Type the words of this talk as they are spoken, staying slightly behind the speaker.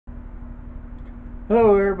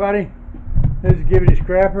Hello everybody, this is Gibbity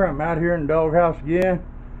Scrapper. I'm out here in the doghouse again,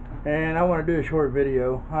 and I want to do a short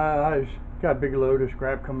video. I just got a big load of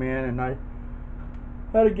scrap come in, and I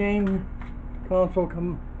had a game console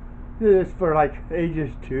come. This is for like ages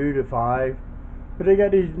 2 to 5, but they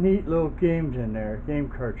got these neat little games in there, game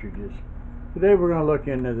cartridges. Today we're going to look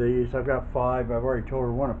into these. I've got 5. I've already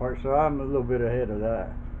tore one apart, so I'm a little bit ahead of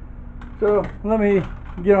that. So let me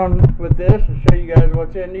get on with this and show you guys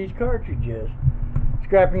what's in these cartridges.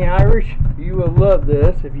 Scrapping Irish, you will love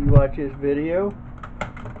this if you watch this video.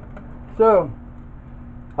 So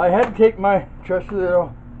I had to take my trusty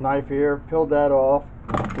little knife here, peeled that off,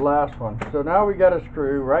 the last one. So now we got a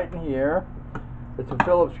screw right in here. It's a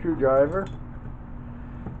Phillips screwdriver.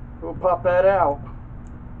 We'll pop that out.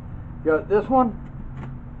 You got this one.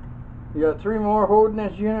 You got 3 more holding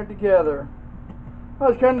this unit together. I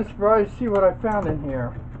was kind of surprised to see what I found in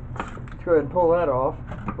here. Let's go ahead and pull that off.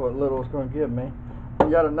 What little it's going to give me. You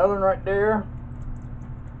got another one right there.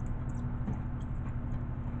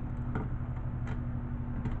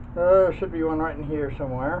 There should be one right in here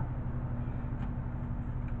somewhere.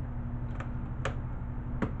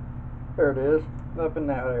 There it is, up in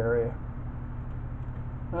that area.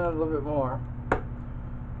 A little bit more.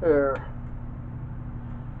 There.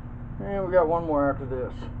 And we got one more after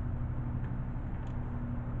this.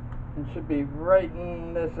 It should be right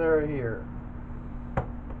in this area here.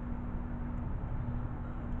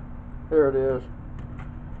 There it is.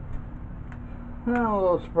 I'm a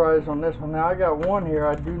little surprised on this one. Now I got one here.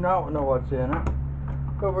 I do not know what's in it,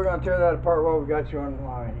 but we're going to tear that apart while we got you on the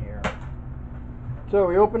line here. So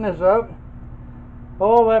we open this up.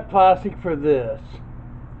 All that plastic for this.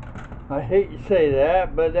 I hate to say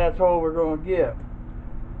that, but that's all we're going to get.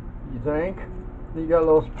 You think? You got a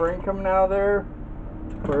little spring coming out of there.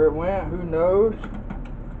 Where it went, who knows?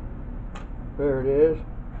 There it is.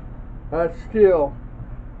 That's steel.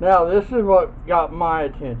 Now this is what got my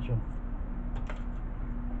attention.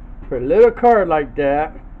 For a little card like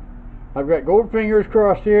that, I've got gold fingers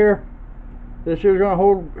crossed here. This is going to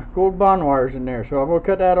hold gold bond wires in there, so I'm going to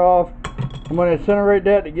cut that off. I'm going to incinerate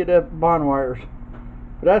that to get that bond wires.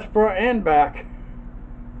 But that's front and back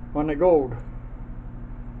on the gold.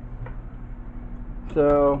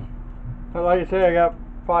 So, like I say, I got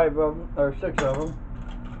 5 of them, or 6 of them.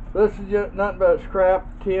 This is just nothing but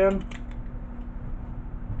scrap tin.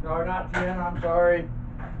 No, not tin, I'm sorry.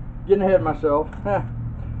 Getting ahead of myself.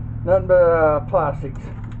 Nothing but plastics.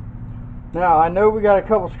 Now, I know we got a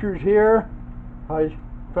couple screws here. I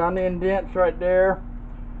found the indents right there.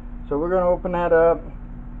 So we're going to open that up.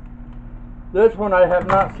 This one I have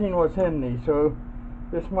not seen what's in these, so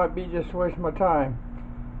this might be just a waste of my time.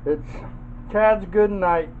 It's Cad's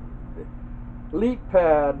Goodnight Leap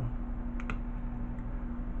Pad.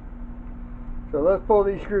 So let's pull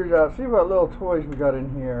these screws out, see what little toys we got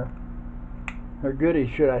in here. Or goodies,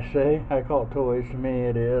 should I say. I call it toys. To me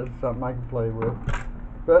it is something I can play with.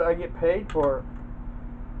 But I get paid for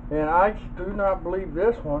it. And I do not believe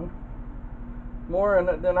this one. More in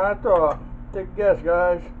it than I thought. Take a guess,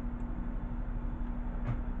 guys.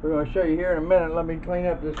 We're going to show you here in a minute. Let me clean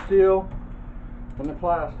up the steel and the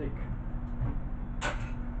plastic.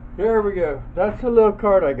 Here we go. That's a little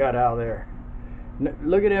card I got out there.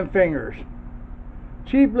 Look at them fingers.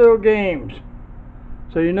 Cheap little games.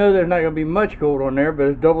 So you know there's not going to be much gold on there, but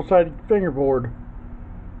it's double-sided fingerboard.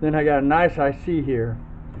 Then I got a nice IC here.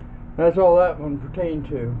 That's all that one pertained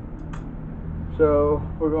to. So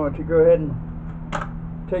we're going to go ahead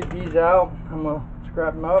and take these out. I'm going to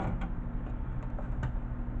scrap them up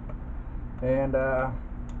and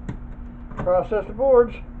process the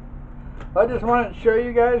boards. I just wanted to show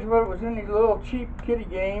you guys what was in these little cheap kitty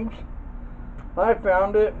games. I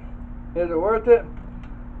found it. Is it worth it?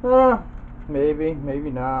 Maybe, maybe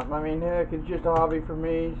not. I mean, heck, it's just a hobby for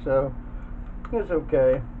me, so it's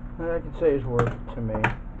okay. I can say it's worth it to me.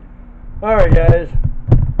 Alright guys,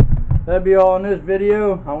 that'd be all in this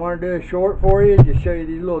video. I want to do a short for you, just show you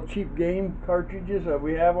these little cheap game cartridges that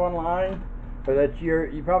we have online, or that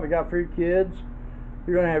you probably got for your kids.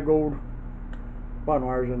 You're going to have gold bond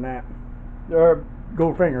wires in that. Or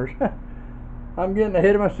gold fingers. I'm getting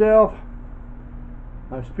ahead of myself.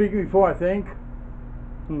 I'm speaking before I think.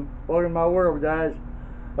 Welcome to my world, guys.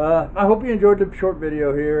 I hope you enjoyed the short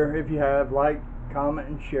video here. If you have, like, comment,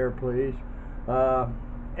 and share, please.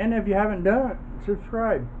 And if you haven't done it,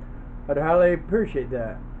 subscribe. I'd highly appreciate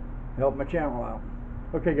that. Help my channel out.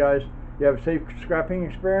 Okay, guys. You have a safe scrapping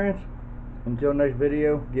experience. Until next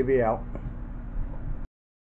video, Gibby out.